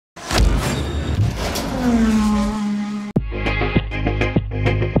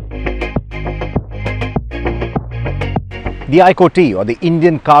The ICOTY, or the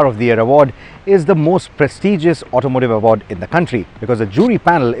Indian Car of the Year award, is the most prestigious automotive award in the country because the jury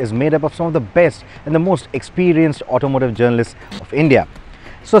panel is made up of some of the best and the most experienced automotive journalists of India.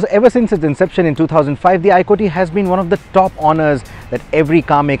 So ever since its inception in 2005, the ICOTY has been one of the top honors that every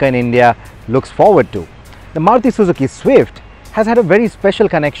car maker in India looks forward to. The Maruti Suzuki Swift has had a very special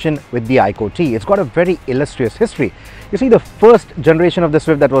connection with the ICOTY. It's got a very illustrious history. You see, the first generation of the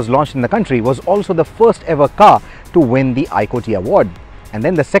Swift that was launched in the country was also the first ever car to win the ICOTY award. And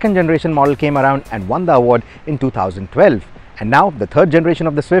then the second generation model came around and won the award in 2012. And now the third generation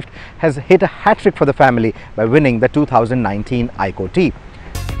of the Swift has hit a hat-trick for the family by winning the 2019 ICOTY.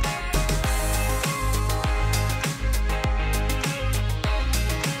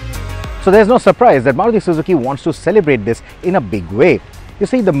 So there's no surprise that Maruti Suzuki wants to celebrate this in a big way. You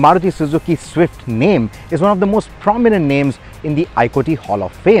see, the Maruti Suzuki Swift name is one of the most prominent names in the ICOTY Hall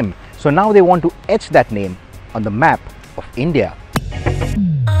of Fame. So now they want to etch that name on the map of India.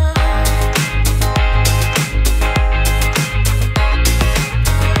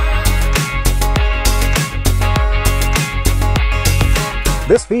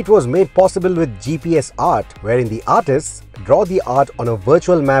 This feat was made possible with GPS art, wherein the artists draw the art on a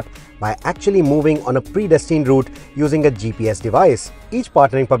virtual map by actually moving on a predestined route using a GPS device. Each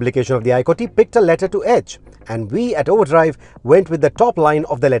partnering publication of the ICOTY picked a letter to etch, and we at Overdrive went with the top line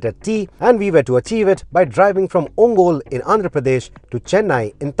of the letter T, and we were to achieve it by driving from Ongole in Andhra Pradesh to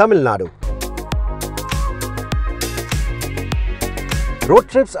Chennai in Tamil Nadu. Road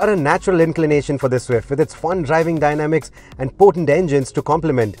trips are a natural inclination for the Swift with its fun driving dynamics and potent engines to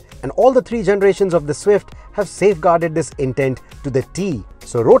complement, and all the three generations of the Swift have safeguarded this intent to the T.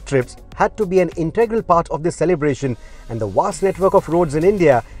 So road trips had to be an integral part of this celebration, and the vast network of roads in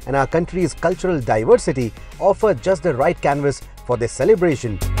India and our country's cultural diversity offer just the right canvas for this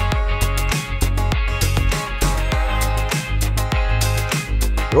celebration.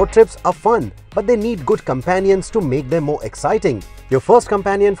 Road trips are fun, but they need good companions to make them more exciting. Your first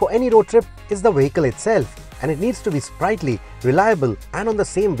companion for any road trip is the vehicle itself, and it needs to be sprightly, reliable, and on the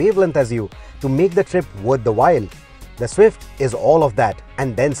same wavelength as you to make the trip worth the while. The Swift is all of that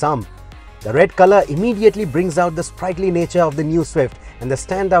and then some. The red color immediately brings out the sprightly nature of the new Swift, and the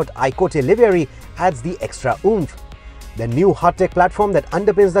standout ICOTY livery adds the extra oomph. The new hard-tech platform that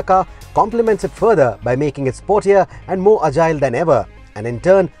underpins the car complements it further by making it sportier and more agile than ever, and in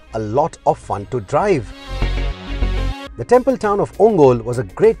turn a lot of fun to drive. The temple town of Ongole was a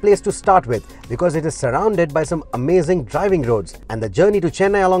great place to start with because it is surrounded by some amazing driving roads, and the journey to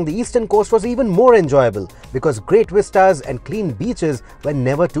Chennai along the eastern coast was even more enjoyable because great vistas and clean beaches were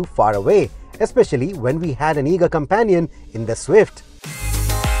never too far away, especially when we had an eager companion in the Swift.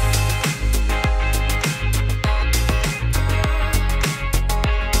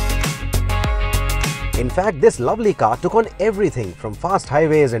 In fact, this lovely car took on everything from fast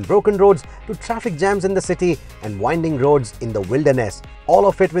highways and broken roads to traffic jams in the city and winding roads in the wilderness, all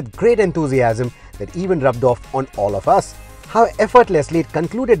of it with great enthusiasm that even rubbed off on all of us. How effortlessly it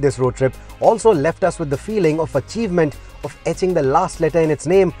concluded this road trip also left us with the feeling of achievement of etching the last letter in its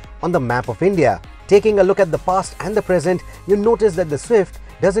name on the map of India. Taking a look at the past and the present, you notice that the Swift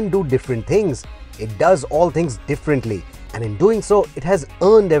doesn't do different things. It does all things differently. And in doing so, it has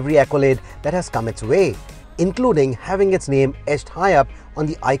earned every accolade that has come its way, including having its name etched high up on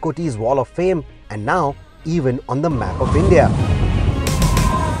the ICOTY's Wall of Fame and now even on the map of India.